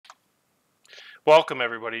Welcome,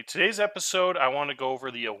 everybody. Today's episode, I want to go over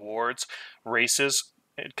the awards races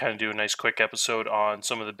and kind of do a nice quick episode on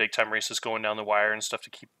some of the big time races going down the wire and stuff to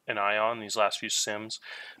keep an eye on these last few sims,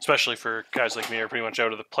 especially for guys like me who are pretty much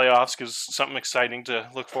out of the playoffs because something exciting to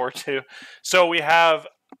look forward to. So we have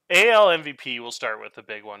AL MVP. We'll start with the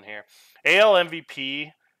big one here. AL MVP.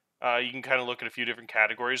 You can kind of look at a few different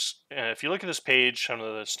categories. If you look at this page, some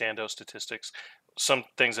of the standout statistics, some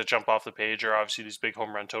things that jump off the page are obviously these big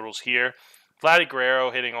home run totals here. Vladdy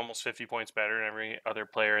Guerrero hitting almost 50 points better than every other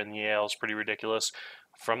player in the AL is pretty ridiculous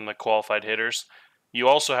from the qualified hitters. You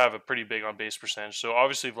also have a pretty big on base percentage, so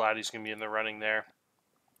obviously Vladdy's going to be in the running there.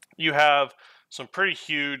 You have some pretty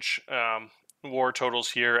huge WAR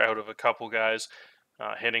totals here out of a couple guys.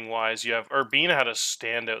 Hitting wise, you have Urbina had a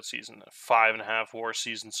standout season, a 5.5 WAR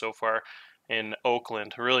season so far in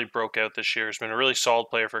Oakland. Really broke out this year. Has been a really solid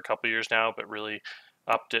player for a couple years now, but really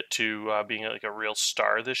upped it to being like a real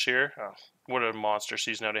star this year. What a monster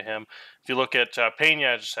season out of him. If you look at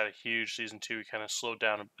Pena, just had a huge season too. He kind of slowed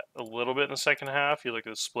down a little bit in the second half. You look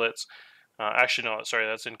at the splits. Actually, no, sorry,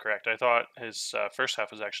 that's incorrect. I thought his first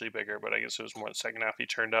half was actually bigger, but I guess it was more the second half. He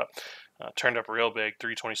turned up real big,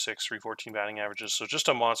 326, 314 batting averages. So just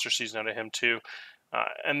a monster season out of him too.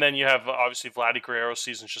 And then you have obviously Vladdy Guerrero's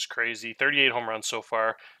season's just crazy. 38 home runs so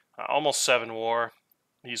far, almost 7 WAR.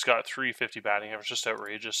 He's got 350 batting average, just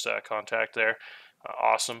outrageous contact there.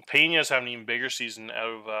 Awesome. Pena's having an even bigger season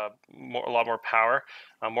out of a lot more power,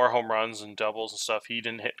 more home runs and doubles and stuff. He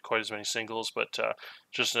didn't hit quite as many singles, but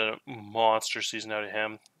just a monster season out of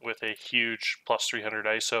him with a huge plus 300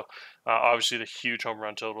 ISO. Obviously, the huge home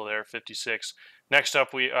run total there, 56. Next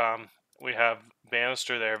up, we have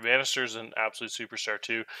Bannister there. Bannister's an absolute superstar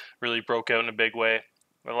too. Really broke out in a big way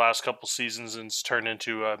the last couple seasons and's turned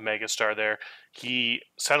into a mega star there. He's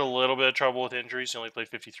had a little bit of trouble with injuries. He only played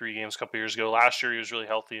 53 games a couple years ago. Last year he was really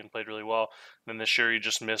healthy and played really well. And then this year he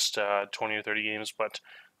just missed 20 or 30 games. But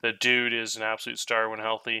the dude is an absolute star when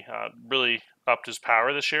healthy. Really upped his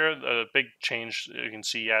power this year. A big change you can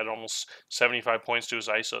see. He had almost 75 points to his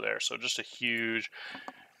ISO there. So just a huge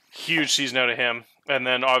season out of him. And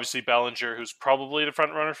then obviously Bellinger, who's probably the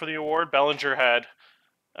front runner for the award. Bellinger had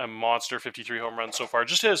a monster 53 home runs so far.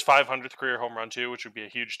 Just his 500th career home run too, which would be a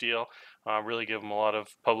huge deal. Really give him a lot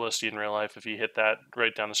of publicity in real life if he hit that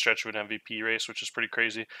right down the stretch of an MVP race, which is pretty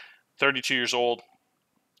crazy. 32 years old.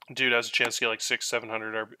 Dude has a chance to get like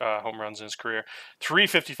 700 home runs in his career.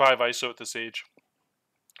 355 ISO at this age.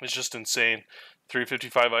 It's just insane.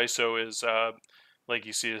 355 ISO is like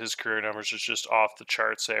you see his career numbers is just off the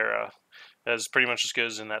charts there. As pretty much as good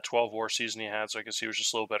as in that 12 WAR season he had, so I guess he was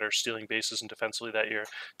just a little better stealing bases and defensively that year.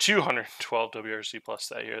 212 WRC plus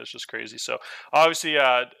that year. That's just crazy. So obviously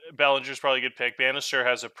Bellinger's probably a good pick. Bannister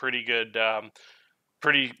has a pretty good,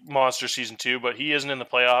 pretty monster season too, but he isn't in the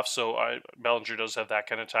playoffs, so Bellinger does have that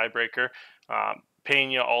kind of tiebreaker.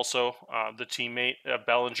 Pena also, the teammate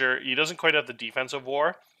Bellinger, he doesn't quite have the defensive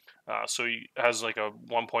WAR. So he has like a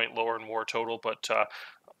 1 point lower in WAR total, but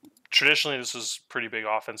traditionally this is pretty big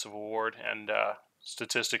offensive award, and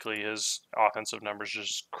statistically his offensive numbers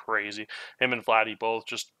just crazy. Him and Vladdy both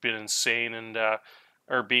just been insane, and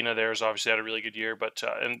Urbina there has obviously had a really good year, but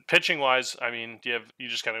and pitching wise, I mean, you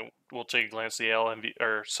just kind of we'll take a glance at the LMV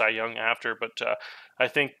or Cy Young after, but I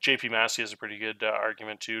think JP Massey has a pretty good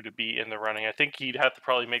argument too to be in the running. I think he'd have to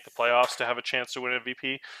probably make the playoffs to have a chance to win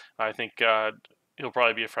MVP. I think he'll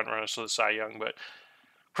probably be a front runner to the Cy Young, but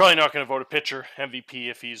probably not going to vote a pitcher MVP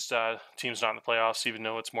if he's team's not in the playoffs, even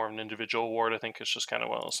though it's more of an individual award. I think it's just kind of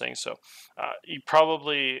one of those things. So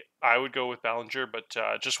I would go with Bellinger, but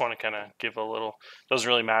just want to kind of give a little, doesn't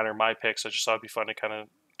really matter my picks. I just thought it'd be fun to kind of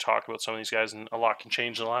talk about some of these guys, and a lot can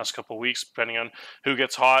change in the last couple of weeks depending on who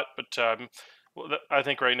gets hot. But I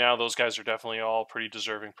think right now those guys are definitely all pretty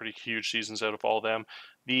deserving, pretty huge seasons out of all of them.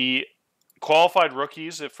 The qualified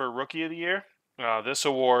rookies for Rookie of the Year, this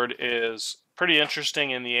award is pretty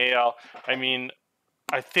interesting in the AL. I mean,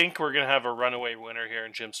 I think we're going to have a runaway winner here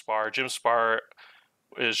in Jim Spar. Jim Spar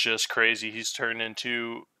is just crazy. He's turned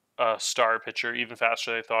into a star pitcher even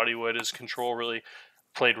faster than I thought he would. His control really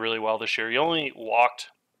played really well this year. He only walked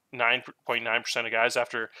 9.9% of guys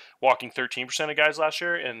after walking 13% of guys last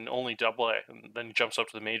year and only Double-A. And then he jumps up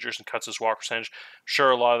to the majors and cuts his walk percentage.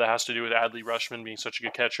 Sure, a lot of that has to do with Adley Rutschman being such a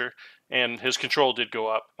good catcher, and his control did go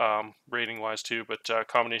up rating-wise too, but a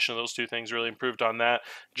combination of those two things really improved on that.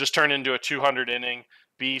 Just turned into a 200-inning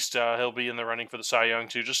beast. He'll be in the running for the Cy Young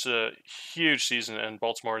too. Just a huge season, and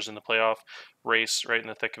Baltimore is in the playoff race right in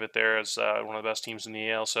the thick of it there as one of the best teams in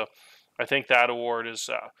the AL. So I think that award is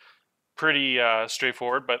pretty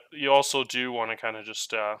straightforward, but you also do want to kind of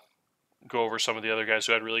just go over some of the other guys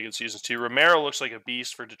who had really good seasons too. Romero looks like a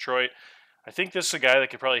beast for Detroit. I think this is a guy that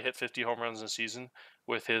could probably hit 50 home runs in a season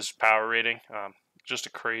with his power rating. Just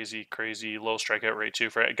a crazy, crazy low strikeout rate too.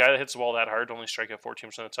 For a guy that hits the ball that hard, only strike out 14%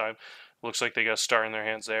 of the time. Looks like they got a star in their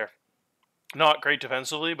hands there. Not great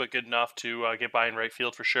defensively, but good enough to get by in right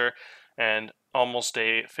field for sure. And almost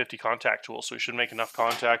a 50 contact tool. So he should make enough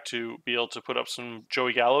contact to be able to put up some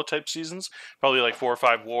Joey Gallo type seasons. Probably like 4 or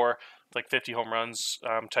 5 WAR, like 50 home runs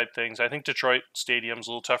type things. I think Detroit Stadium's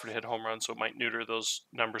a little tougher to hit home runs, so it might neuter those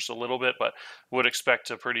numbers a little bit, but would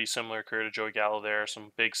expect a pretty similar career to Joey Gallo there.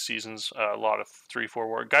 Some big seasons, a lot of 3-4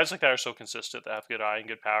 WAR. Guys like that are so consistent. They have good eye and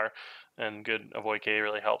good power, and good avoid K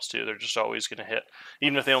really helps too. They're just always going to hit.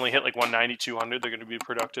 Even if they only hit like 190, 200, they're going to be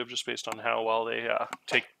productive just based on how well they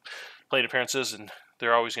take plate appearances, and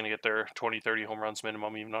they're always going to get their 20, 30 home runs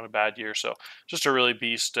minimum, even on a bad year. So just a really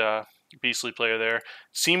beastly player there.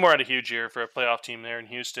 Seymour had a huge year for a playoff team there in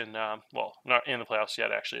Houston. Well, not in the playoffs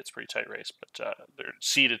yet, actually. It's a pretty tight race, but they're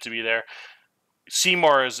seeded to be there.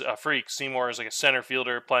 Seymour is a freak. Seymour is like a center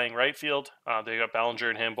fielder playing right field. They got Bellinger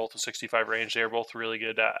and him both with 65 range. They're both really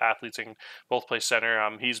good athletes and both play center.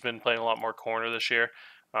 He's been playing a lot more corner this year.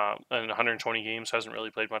 In 120 games, hasn't really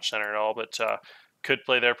played much center at all, but could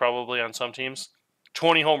play there probably on some teams.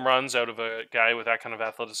 20 home runs out of a guy with that kind of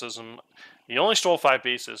athleticism. He only stole 5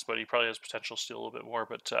 bases, but he probably has potential to steal a little bit more.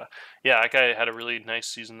 But yeah, that guy had a really nice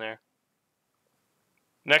season there.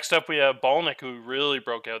 Next up, we have Balnick, who really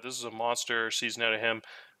broke out. This is a monster season out of him.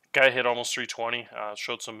 Guy hit almost 320,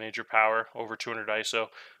 showed some major power, over 200 ISO,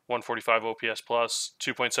 145 OPS plus,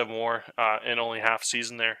 2.7 WAR in only half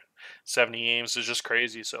season there. 70 games is just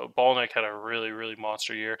crazy. So Balnick had a really, really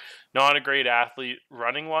monster year. Not a great athlete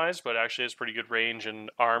running wise, but actually has pretty good range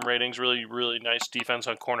and arm ratings. Really, really nice defense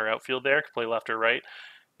on corner outfield there. Could play left or right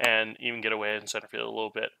and even get away in center field a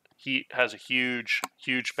little bit. He has a huge,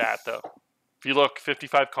 huge bat though. If you look,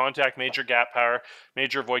 55 contact, major gap power,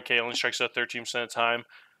 major avoid K, only strikes out 13% of the time.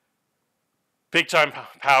 Big time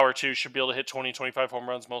power too, should be able to hit 20, 25 home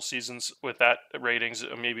runs most seasons with that ratings,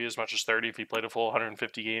 maybe as much as 30 if he played a full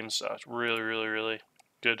 150 games. Really, really, really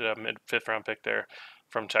good mid-fifth round pick there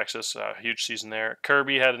from Texas. Huge season there.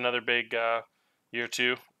 Kirby had another big year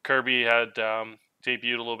too. Kirby had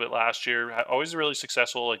debuted a little bit last year. Always really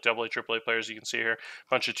successful, like AA, AAA players you can see here.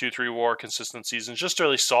 Bunch of 2-3 WAR, consistent seasons. Just a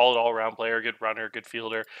really solid all-around player, good runner, good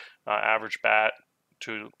fielder, average bat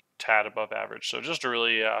to tad above average. So just a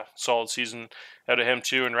really solid season out of him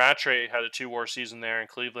too. And Rattray had a 2 WAR season there in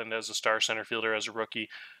Cleveland as a star center fielder as a rookie.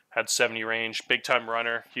 Had 70 range, big time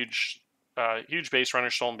runner, huge base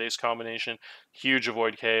runner, stolen base combination, huge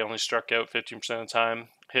avoid K, only struck out 15% of the time,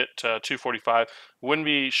 hit 245. Wouldn't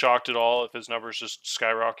be shocked at all if his numbers just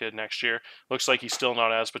skyrocketed next year. Looks like he's still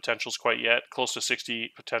not as potentials quite yet, close to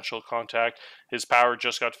 60 potential contact. His power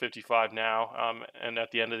just got to 55 now, and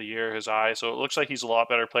at the end of the year, his eye. So it looks like he's a lot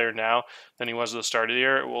better player now than he was at the start of the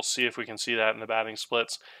year. We'll see if we can see that in the batting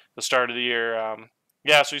splits. The start of the year,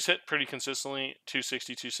 yeah, so he's hit pretty consistently,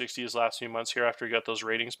 260, 260 his last few months here after he got those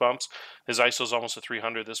ratings bumps. His ISO is almost a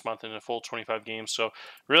 300 this month in a full 25 games. So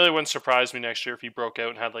really wouldn't surprise me next year if he broke out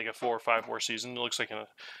and had like a 4 or 5 WAR season. It looks like a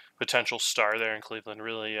potential star there in Cleveland.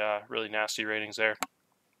 Really, really nasty ratings there.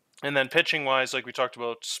 And then pitching wise, like we talked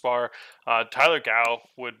about Spar, Tyler Gow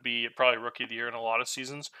would be probably rookie of the year in a lot of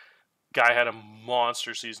seasons. Guy had a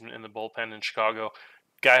monster season in the bullpen in Chicago.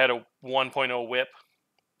 Guy had a 1.0 whip.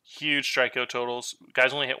 Huge strikeout totals.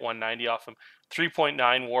 Guys only hit 190 off him.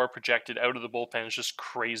 3.9 WAR projected out of the bullpen is just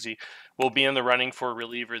crazy. Will be in the running for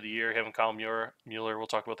reliever of the year. Him and Kyle Mueller, we'll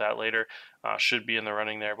talk about that later, should be in the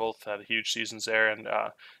running there. Both had huge seasons there. And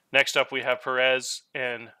next up, we have Perez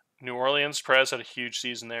in New Orleans. Perez had a huge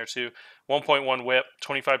season there too. 1.1 whip.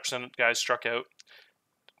 25% of guys struck out.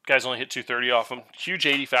 Guys only hit 230 off him. Huge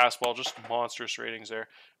 80 fastball. Just monstrous ratings there.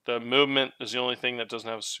 The movement is the only thing that doesn't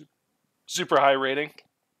have a super high rating.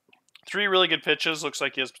 3 really good pitches. Looks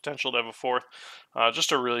like he has potential to have a 4th.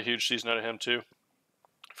 Just a really huge season out of him, too,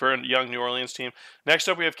 for a young New Orleans team. Next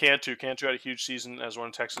up, we have Cantu. Cantu had a huge season as one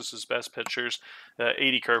of Texas's best pitchers.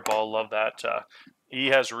 80 curveball. Love that. He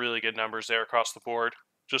has really good numbers there across the board.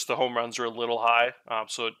 Just the home runs are a little high,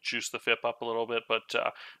 so it juiced the FIP up a little bit, but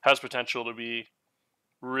has potential to be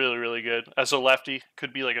really, really good. As a lefty,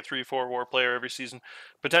 could be like a 3-4 WAR player every season.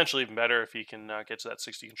 Potentially even better if he can get to that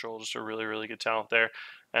 60 control. Just a really, really good talent there.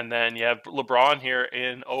 And then you have LeBron here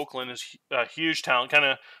in Oakland, is a huge talent. Kind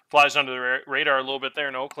of flies under the radar a little bit there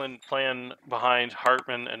in Oakland, playing behind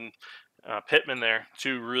Hartman and Pittman there.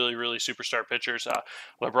 2 really, really superstar pitchers.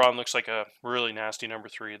 LeBron looks like a really nasty number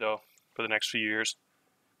 3, though, for the next few years.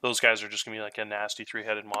 Those guys are just going to be like a nasty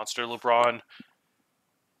 3-headed monster. LeBron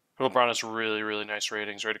LeBron has really, really nice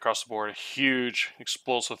ratings right across the board. A huge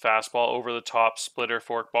explosive fastball, over the top splitter,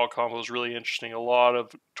 forkball combo is really interesting. A lot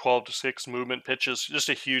of 12 to 6 movement pitches. Just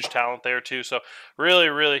a huge talent there, too. So, really,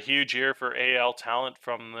 really huge year for AL talent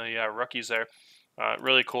from the rookies there.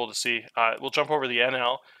 Really cool to see. We'll jump over the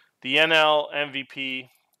NL. The NL MVP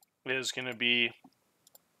is going to be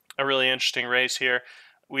a really interesting race here.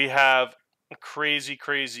 We have a crazy,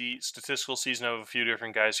 crazy statistical season of a few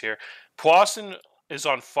different guys here. Poisson is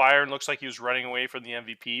on fire and looks like he was running away from the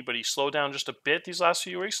MVP, but he slowed down just a bit these last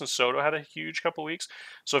few weeks, and Soto had a huge couple weeks.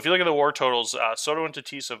 So if you look at the WAR totals, Soto and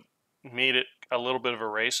Tatis have made it a little bit of a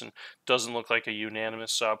race, and doesn't look like a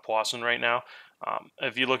unanimous Poisson right now.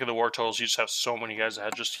 If you look at the WAR totals, you just have so many guys that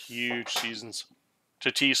had just huge seasons.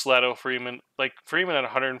 Tatis, Leto, Freeman. Like Freeman had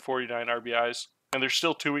 149 RBIs, and there's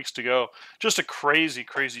still 2 weeks to go. Just a crazy,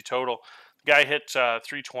 crazy total. The guy hit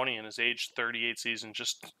 320 in his age 38 season.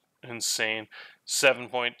 Just insane.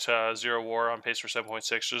 7.0 WAR, on pace for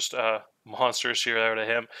 7.6. Just a monstrous year out of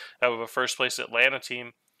him. Out of a first place Atlanta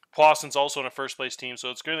team. Poisson's also in a first place team, so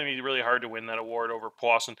it's going to be really hard to win that award over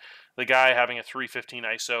Poisson. The guy having a 315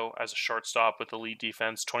 ISO as a shortstop with elite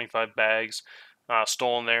defense, 25 bags,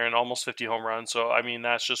 stolen there, and almost 50 home runs. So, I mean,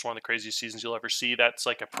 that's just one of the craziest seasons you'll ever see. That's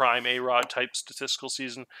like a prime A-Rod type statistical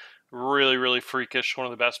season. Really, really freakish. One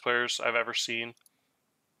of the best players I've ever seen.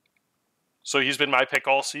 So he's been my pick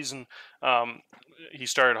all season. He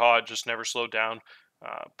started hot, just never slowed down.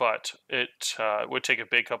 But it would take a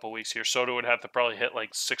big couple weeks here. Soto would have to probably hit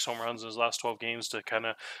like 6 home runs in his last 12 games to kind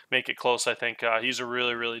of make it close. I think he's a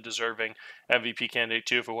really, really deserving MVP candidate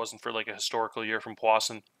too, if it wasn't for like a historical year from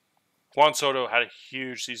Poisson. Juan Soto had a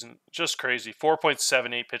huge season, just crazy.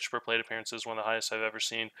 4.78 pitch per plate appearances, one of the highest I've ever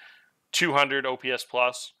seen. 200 OPS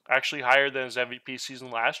plus, actually higher than his MVP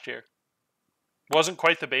season last year. Wasn't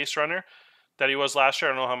quite the base runner that he was last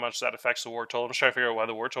year. I don't know how much that affects the WAR total. I'm just trying to figure out why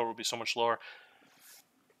the WAR total would be so much lower.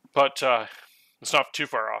 But it's not too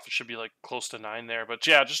far off. It should be like close to 9 there. But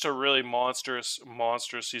yeah, just a really monstrous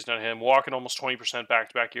season out of him. Walking almost 20%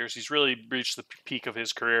 back-to-back years. He's really reached the peak of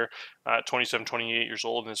his career. 27, 28 years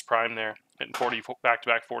old in his prime there. Hitting 40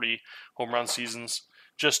 back-to-back 40 home run seasons.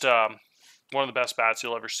 Just one of the best bats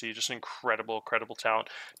you'll ever see. Just incredible, incredible talent.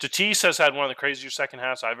 Tatis has had one of the craziest second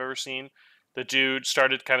halves I've ever seen. The dude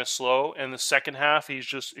started kind of slow, and the second half he's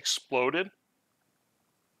just exploded.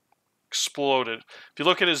 If you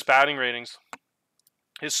look at his batting ratings,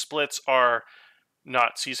 his splits are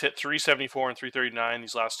nuts. He's hit 374 and 339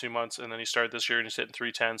 these last 2 months, and then he started this year and he's hitting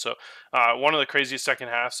 310. So one of the craziest second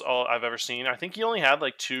halves I've ever seen. I think he only had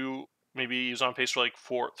like 2, maybe he was on pace for like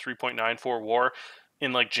 3.94 WAR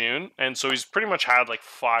in like June, and so he's pretty much had like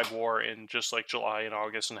 5 WAR in just like July and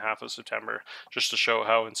August and half of September, just to show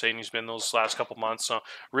how insane he's been those last couple months. So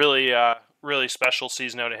really, really special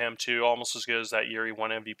season out of him too. Almost as good as that year he won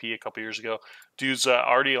MVP a couple years ago. Dude's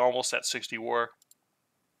already almost at 60 WAR.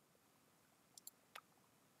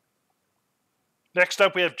 Next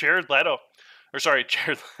up, we have Jared Leto.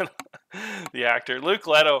 The actor. Luke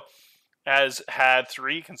Leto has had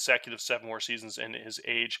 3 consecutive 7 WAR seasons in his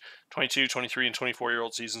age, 22, 23, and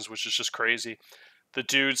 24-year-old seasons, which is just crazy. The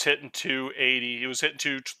dude's hitting 280. He was hitting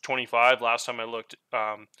 225 last time I looked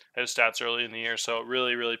at his stats early in the year, so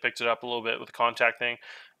really, really picked it up a little bit with the contact thing.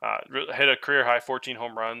 Hit a career-high 14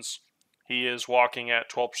 home runs. He is walking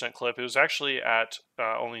at 12% clip. It was actually at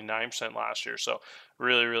only 9% last year, so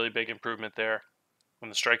really, really big improvement there when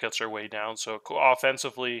the strikeouts are way down. So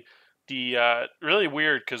offensively, the really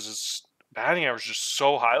weird because his batting average was just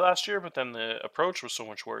so high last year, but then the approach was so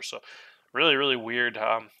much worse. So really, really weird.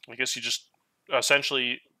 I guess he just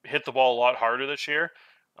essentially hit the ball a lot harder this year.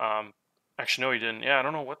 Actually, no, he didn't. Yeah, I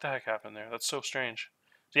don't know what the heck happened there. That's so strange.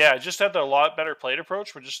 So yeah, just had a lot better plate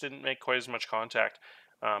approach, but just didn't make quite as much contact.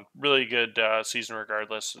 Really good season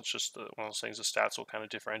regardless. It's just one of those things, the stats will kind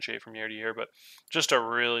of differentiate from year to year, but just a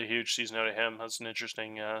really huge season out of him. That's an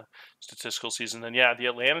interesting statistical season. Then, yeah, the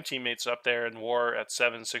Atlanta teammates up there in WAR at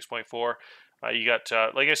 6.4. You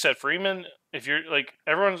got, like I said, Freeman. If you're like,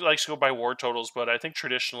 everyone likes to go by WAR totals, but I think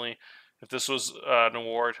traditionally, if this was an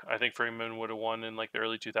award, I think Freeman would have won in like the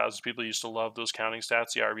early 2000s. People used to love those counting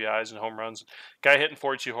stats, the RBIs and home runs. Guy hitting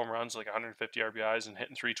 42 home runs, like 150 RBIs, and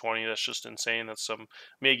hitting 320. That's just insane. That's some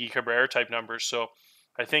Miggy Cabrera type numbers. So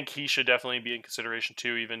I think he should definitely be in consideration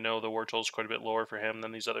too, even though the WAR total is quite a bit lower for him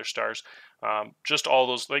than these other stars. Just all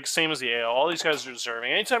those, like same as the AL, all these guys are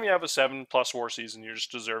deserving. Anytime you have a 7+ WAR season, you're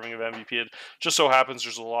just deserving of MVP. It just so happens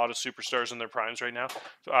there's a lot of superstars in their primes right now.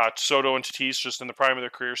 Soto and Tatis just in the prime of their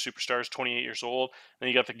career, superstars, 28 years old. Then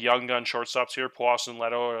you got the young gun shortstops here, Puas and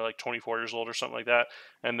Leto are like 24 years old or something like that.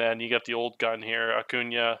 And then you got the old gun here,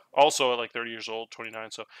 Acuna, also at like 30 years old,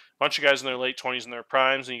 29. So bunch of guys in their late 20s in their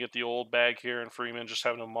primes, and you get the old bag here and Freeman just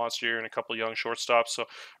having a monster year and a couple young shortstops. So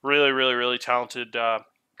really, really, really talented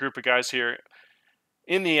group of guys here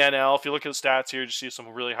in the NL. If you look at the stats here, you see some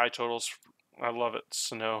really high totals. I love it.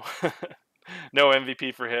 Sano. No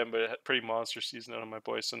MVP for him, but a pretty monster season out of my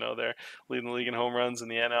boy Sano there, leading the league in home runs in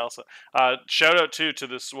the NL. So shout out too to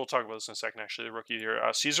this. We'll talk about this in a second. Actually, the rookie here,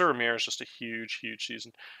 Cesar Ramirez, just a huge, huge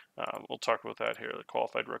season. We'll talk about that here. The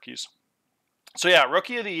qualified rookies. So yeah,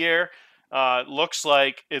 rookie of the year. Looks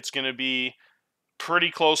like it's going to be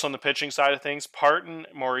pretty close on the pitching side of things. Parton,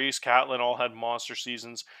 Maurice, Catlin all had monster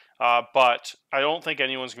seasons, but I don't think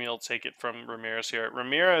anyone's going to be able to take it from Ramirez here.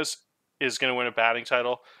 Ramirez is going to win a batting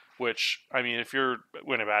title, which, I mean, if you're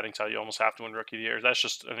win a batting title, you almost have to win Rookie of the Year. That's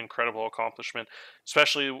just an incredible accomplishment,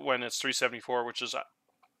 especially when it's 374, which is,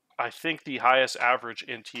 I think, the highest average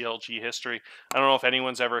in TLG history. I don't know if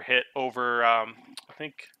anyone's ever hit over, I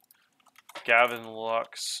think Gavin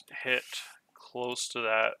Lux hit close to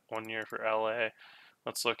that one year for LA.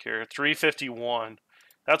 Let's look here. 351.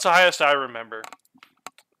 That's the highest I remember.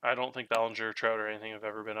 I don't think Bellinger, Trout, or anything have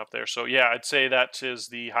ever been up there. So, yeah, I'd say that is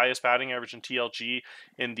the highest batting average in TLG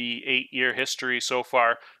in the 8-year history so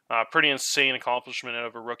far. Pretty insane accomplishment out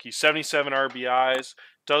of a rookie. 77 RBIs.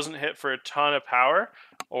 Doesn't hit for a ton of power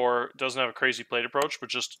or doesn't have a crazy plate approach, but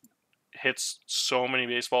just hits so many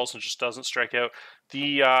baseballs and just doesn't strike out.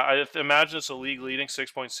 I imagine it's a league leading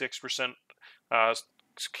 6.6%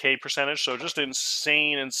 K percentage, so just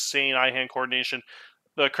insane eye-hand coordination.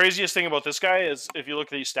 The craziest thing about this guy is if you look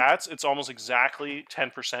at these stats, it's almost exactly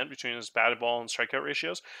 10% between his batted ball and strikeout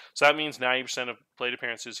ratios. So that means 90% of plate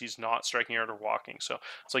appearances he's not striking out or walking. So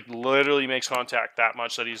it's like literally makes contact that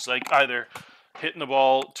much that he's like either hitting the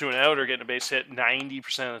ball to an out or getting a base hit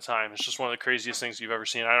 90% of the time. It's just one of the craziest things you've ever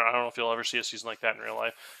seen. I don't know if you'll ever see a season like that in real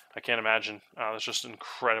life. I can't imagine. It's just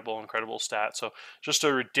incredible stat. So just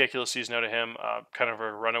a ridiculous season out of him. Kind of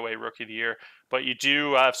a runaway rookie of the year. But you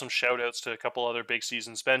do have some shout-outs to a couple other big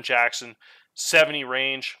seasons. Ben Jackson, 70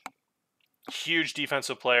 range. Huge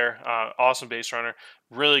defensive player, awesome base runner,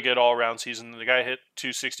 really good all-around season. The guy hit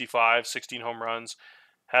 265, 16 home runs,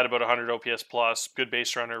 had about 100 OPS plus, good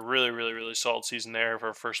base runner, really solid season there for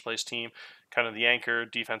a first-place team. Kind of the anchor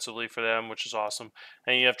defensively for them, which is awesome.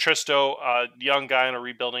 And you have Tristo, young guy on a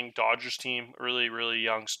rebuilding Dodgers team, really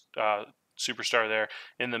young superstar there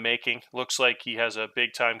in the making. Looks like he has a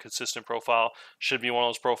big-time consistent profile. Should be one of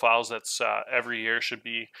those profiles that's every year should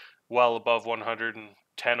be well above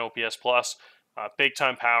 110 OPS plus. Big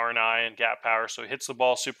time power and eye and gap power, so he hits the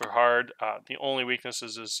ball super hard. The only weakness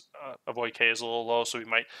is his avoid K is a little low, so he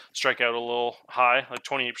might strike out a little high, like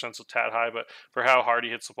 28% is a tad high, but for how hard he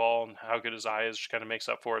hits the ball and how good his eye is, just kind of makes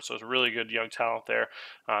up for it. So it's a really good young talent there.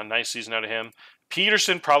 Nice season out of him.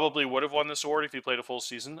 Peterson probably would have won this award if he played a full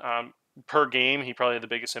season. Per game, he probably had the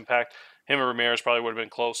biggest impact. Him and Ramirez probably would have been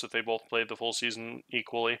close if they both played the full season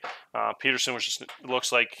equally. Peterson was just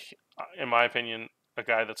looks like, in my opinion, a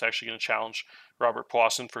guy that's actually going to challenge Robert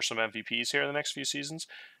Puason for some MVPs here in the next few seasons.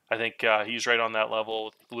 I think he's right on that level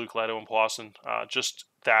with Luke Leto and Puason. Just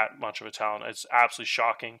that much of a talent. It's absolutely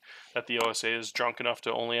shocking that the OSA is drunk enough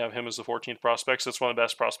to only have him as the 14th prospect. That's one of the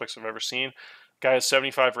best prospects I've ever seen. Guy has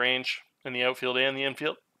 75 range in the outfield and the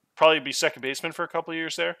infield. Probably be second baseman for a couple of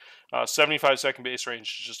years there. 75 second base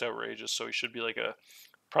range is just outrageous. So he should be like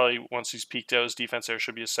probably once he's peaked out, his defense there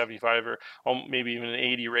should be a 75 or maybe even an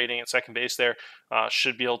 80 rating at second base there.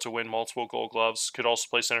 Should be able to win multiple Gold Gloves. Could also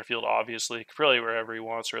play center field, obviously. Really wherever he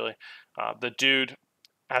wants, really. The dude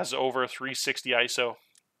has over 360 ISO.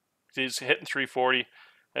 He's hitting 340.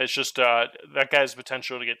 It's just that guy's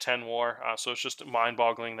potential to get 10 WAR. So it's just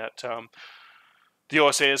mind-boggling that the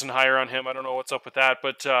OSA isn't higher on him. I don't know what's up with that,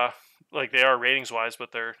 but like they are ratings wise,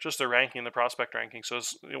 but they're ranking, the prospect ranking. So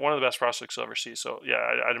it's one of the best prospects you'll ever see. So yeah,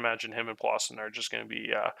 I'd imagine him and Puason are just going to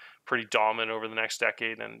be pretty dominant over the next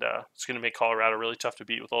decade, and it's going to make Colorado really tough to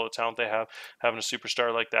beat with all the talent they have, having a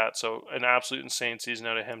superstar like that. So an absolute insane season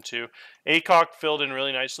out of him too. Aycock filled in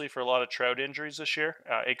really nicely for a lot of Trout injuries this year.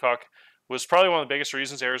 Aycock was probably one of the biggest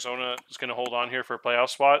reasons Arizona is going to hold on here for a playoff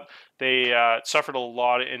spot. They suffered a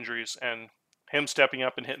lot of injuries, and him stepping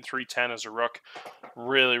up and hitting 310 as a rook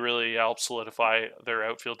really helped solidify their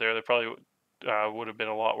outfield there. They probably would have been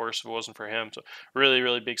a lot worse if it wasn't for him. So really,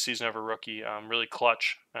 really big season of a rookie, really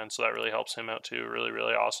clutch, and so that really helps him out too. Really,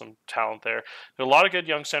 really awesome talent there. There are a lot of good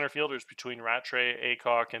young center fielders between Rattray,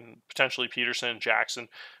 Aycock, and potentially Peterson, Jackson.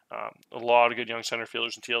 A lot of good young center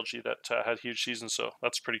fielders in TLG that had huge seasons, so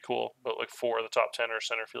that's pretty cool. But like 4 of the top 10 are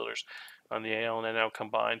center fielders on the AL and NL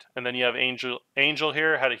combined. And then you have Angel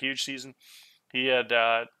here, had a huge season. He had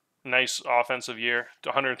nice offensive year,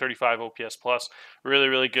 135 OPS plus. Really,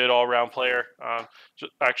 really good all-around player.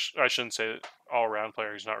 Actually, I shouldn't say all-around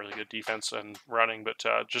player. He's not really good defense and running, but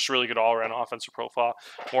just really good all-around offensive profile.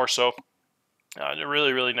 More so.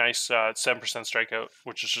 Really, really nice 7% strikeout,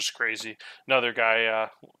 which is just crazy. Another guy,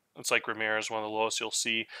 it's like Ramirez, one of the lowest you'll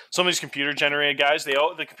see. Some of these computer-generated guys,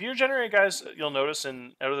 the computer-generated guys you'll notice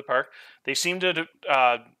in Out of the Park, they seem to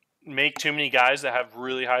make too many guys that have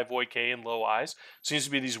really high void K and low I's. Seems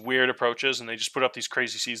to be these weird approaches, and they just put up these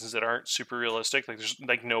crazy seasons that aren't super realistic. Like there's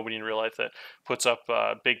like nobody in real life that puts up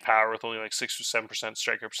big power with only like 6 or 7%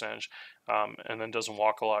 strikeout percentage, and then doesn't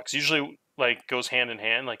walk a lot. Because usually like goes hand in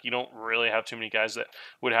hand. Like you don't really have too many guys that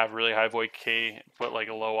would have really high void K but like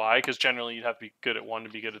a low I, because generally you'd have to be good at one to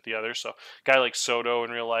be good at the other. So a guy like Soto in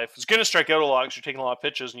real life is going to strike out a lot because you're taking a lot of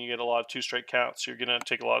pitches and you get a lot of 2-strike counts. You're going to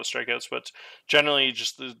take a lot of strikeouts, but generally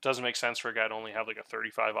just it doesn't make sense for a guy to only have like a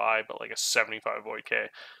 35 I but like a 75 void K.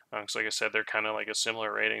 Because like I said, they're kind of like a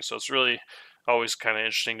similar rating. So it's really always kind of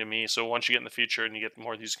interesting to me. So once you get in the future and you get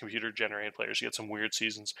more of these computer generated players, you get some weird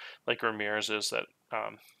seasons like Ramirez is that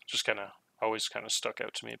just kind of always kind of stuck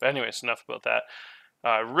out to me. But anyways, enough about that.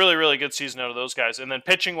 Really, really good season out of those guys. And then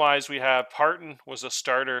pitching wise, we have Parton was a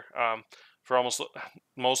starter for almost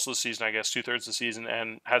most of the season, I guess, 2/3 of the season,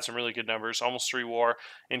 and had some really good numbers. Almost 3 WAR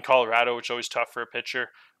in Colorado, which is always tough for a pitcher.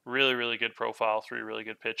 Really, really good profile, 3 really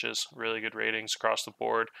good pitches, really good ratings across the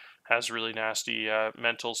board. Has really nasty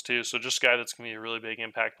mentals too. So just a guy that's going to be a really big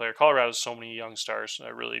impact player. Colorado has so many young stars,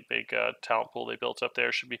 a really big talent pool they built up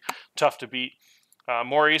there. Should be tough to beat.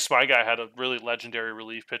 Maurice, my guy, had a really legendary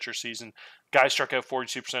relief pitcher season. Guy struck out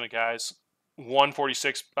 42% of guys,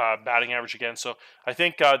 146 batting average again. So I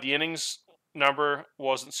think the innings number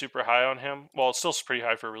wasn't super high on him. Well, it's still pretty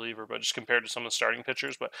high for a reliever, but just compared to some of the starting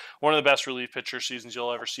pitchers. But one of the best relief pitcher seasons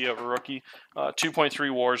you'll ever see of a rookie. 2.3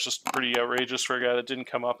 WARs, just pretty outrageous for a guy that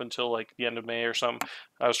didn't come up until like the end of May or something.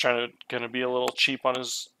 I was trying to be a little cheap on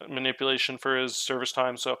his manipulation for his service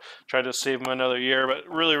time, so tried to save him another year. But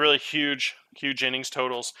really, really huge innings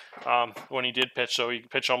totals when he did pitch. So he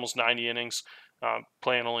pitched almost 90 innings,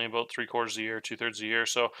 playing only about 3/4 of the year, 2/3 of the year.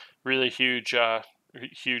 So really huge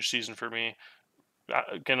season for me.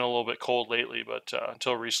 Getting a little bit cold lately, but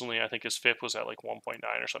until recently, I think his FIP was at like 1.9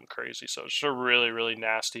 or something crazy. So it's a really, really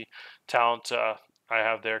nasty talent I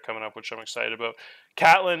have there coming up, which I'm excited about.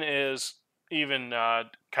 Catlin is even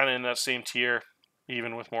kind of in that same tier,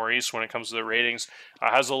 even with Maurice when it comes to the ratings.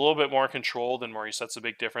 Has a little bit more control than Maurice. That's a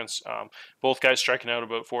big difference. Both guys striking out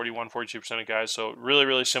about 41-42% of guys. So really,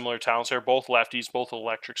 really similar talents there. Both lefties, both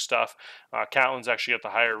electric stuff. Catlin's actually got the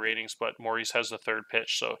higher ratings, but Maurice has the third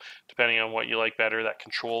pitch. So depending on what you like better, that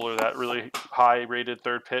control or that really high rated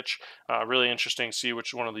third pitch, really interesting to see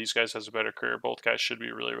which one of these guys has a better career. Both guys should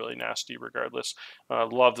be really, really nasty regardless.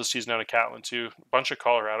 Love the season out of Catlin too. A bunch of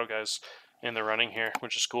Colorado guys in the running here,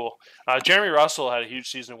 which is cool. Jeremy Russell had a huge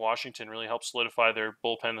season in Washington, really helped solidify their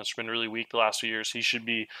bullpen that's been really weak the last few years. He should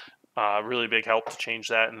be really big help to change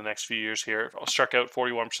that in the next few years here. Struck out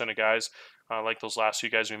 41% of guys, like those last few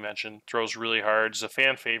guys we mentioned. Throws really hard. He's a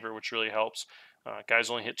fan favorite, which really helps. Guys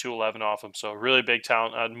only hit 211 off him, so really big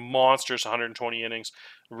talent. Monstrous 120 innings.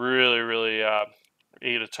 Really, really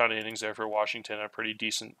ate a ton of innings there for Washington. A pretty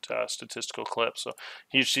decent statistical clip. So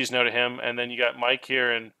huge season out of him. And then you got Mike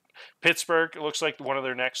here and Pittsburgh. It looks like one of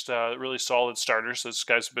their next really solid starters. This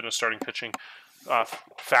guy's been a starting pitching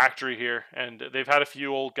factory here, and they've had a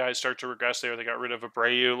few old guys start to regress there. They got rid of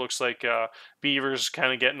Abreu. Looks like Beaver's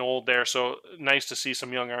kind of getting old there, so nice to see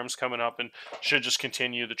some young arms coming up, and should just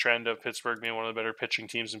continue the trend of Pittsburgh being one of the better pitching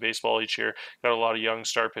teams in baseball each year. Got a lot of young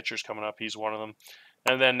star pitchers coming up. He's one of them.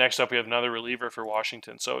 And then next up, we have another reliever for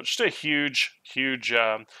Washington. So just a huge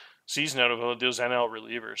season out of those NL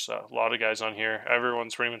relievers. A lot of guys on here.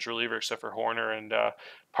 Everyone's pretty much reliever except for Horner, and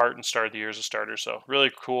Parton started the year as a starter. So really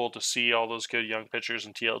cool to see all those good young pitchers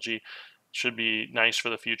in TLG. Should be nice for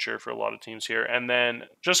the future for a lot of teams here. And then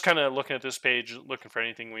just kind of looking at this page, looking for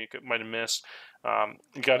anything we might have missed.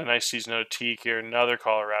 You got a nice season out of Teague here, another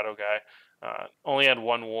Colorado guy. Only had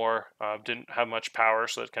 1 WAR, didn't have much power,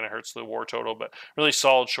 so that kind of hurts the WAR total, but really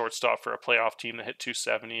solid shortstop for a playoff team that hit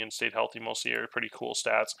 270 and stayed healthy most of the year. Pretty cool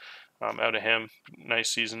stats out of him. Nice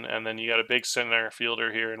season. And then you got a big center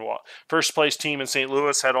fielder here in first place team in St.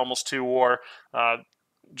 Louis, had almost 2 WAR.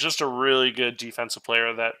 just a really good defensive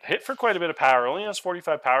player that hit for quite a bit of power. Only has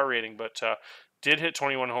 45 power rating, but did hit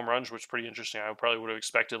 21 home runs, which is pretty interesting. I probably would have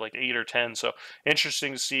expected like 8 or 10. So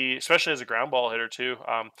interesting to see, especially as a ground ball hitter too.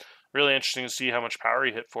 Really interesting to see how much power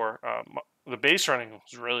he hit for. The base running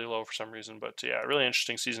was really low for some reason, but yeah, really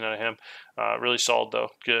interesting season out of him. Really solid though.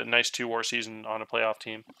 Good, nice 2-WAR season on a playoff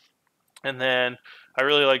team. And then I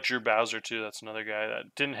really like Drew Bowser too. That's another guy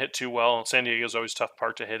that didn't hit too well. San Diego's always a tough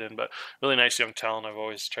park to hit in, but really nice young talent. I've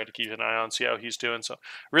always tried to keep an eye on, see how he's doing. So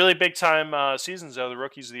really big time seasons out of the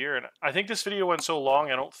rookies of the year. And I think this video went so long,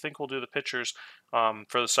 I don't think we'll do the pitchers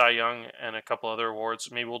for the Cy Young and a couple other awards.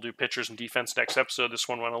 Maybe we'll do pitchers and defense next episode. This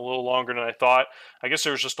one went a little longer than I thought. I guess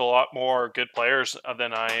there was just a lot more good players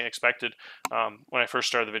than I expected. When I first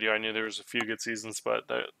started the video, I knew there was a few good seasons, but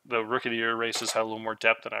the rookie of the year races had a little more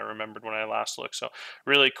depth than I remembered when I last looked. So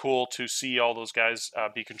really cool to see all those guys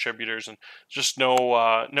be contributors, and just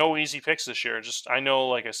no easy picks this year. Just I know,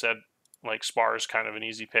 like I said, like Spar is kind of an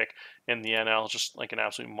easy pick in the NL, just like an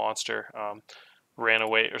absolute monster. Ran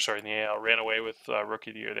away, or sorry, in the AL, ran away with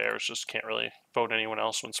rookie of the year there. It's just can't really vote anyone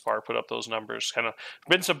else when Spar put up those numbers. Kind of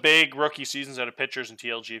been some big rookie seasons out of pitchers in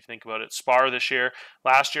TLG, if you think about it. Spar this year.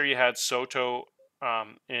 Last year you had Soto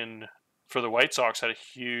in for the White Sox, had a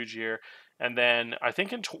huge year. And then I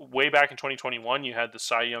think way back in 2021, you had the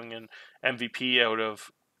Cy Young and MVP out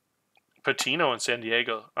of Patino in San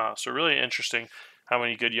Diego. So really interesting how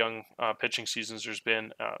many good young pitching seasons there's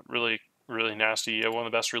been. Really nasty. One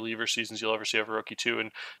of the best reliever seasons you'll ever see of a rookie too.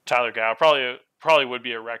 And Tyler Gow probably would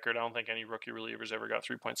be a record. I don't think any rookie relievers ever got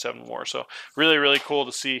 3.7 WAR. So really cool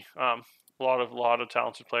to see. A lot of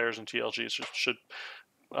talented players in TLG should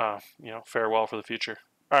fare well for the future.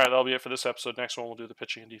 All right, that'll be it for this episode. Next one we'll do the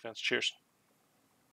pitching and defense. Cheers.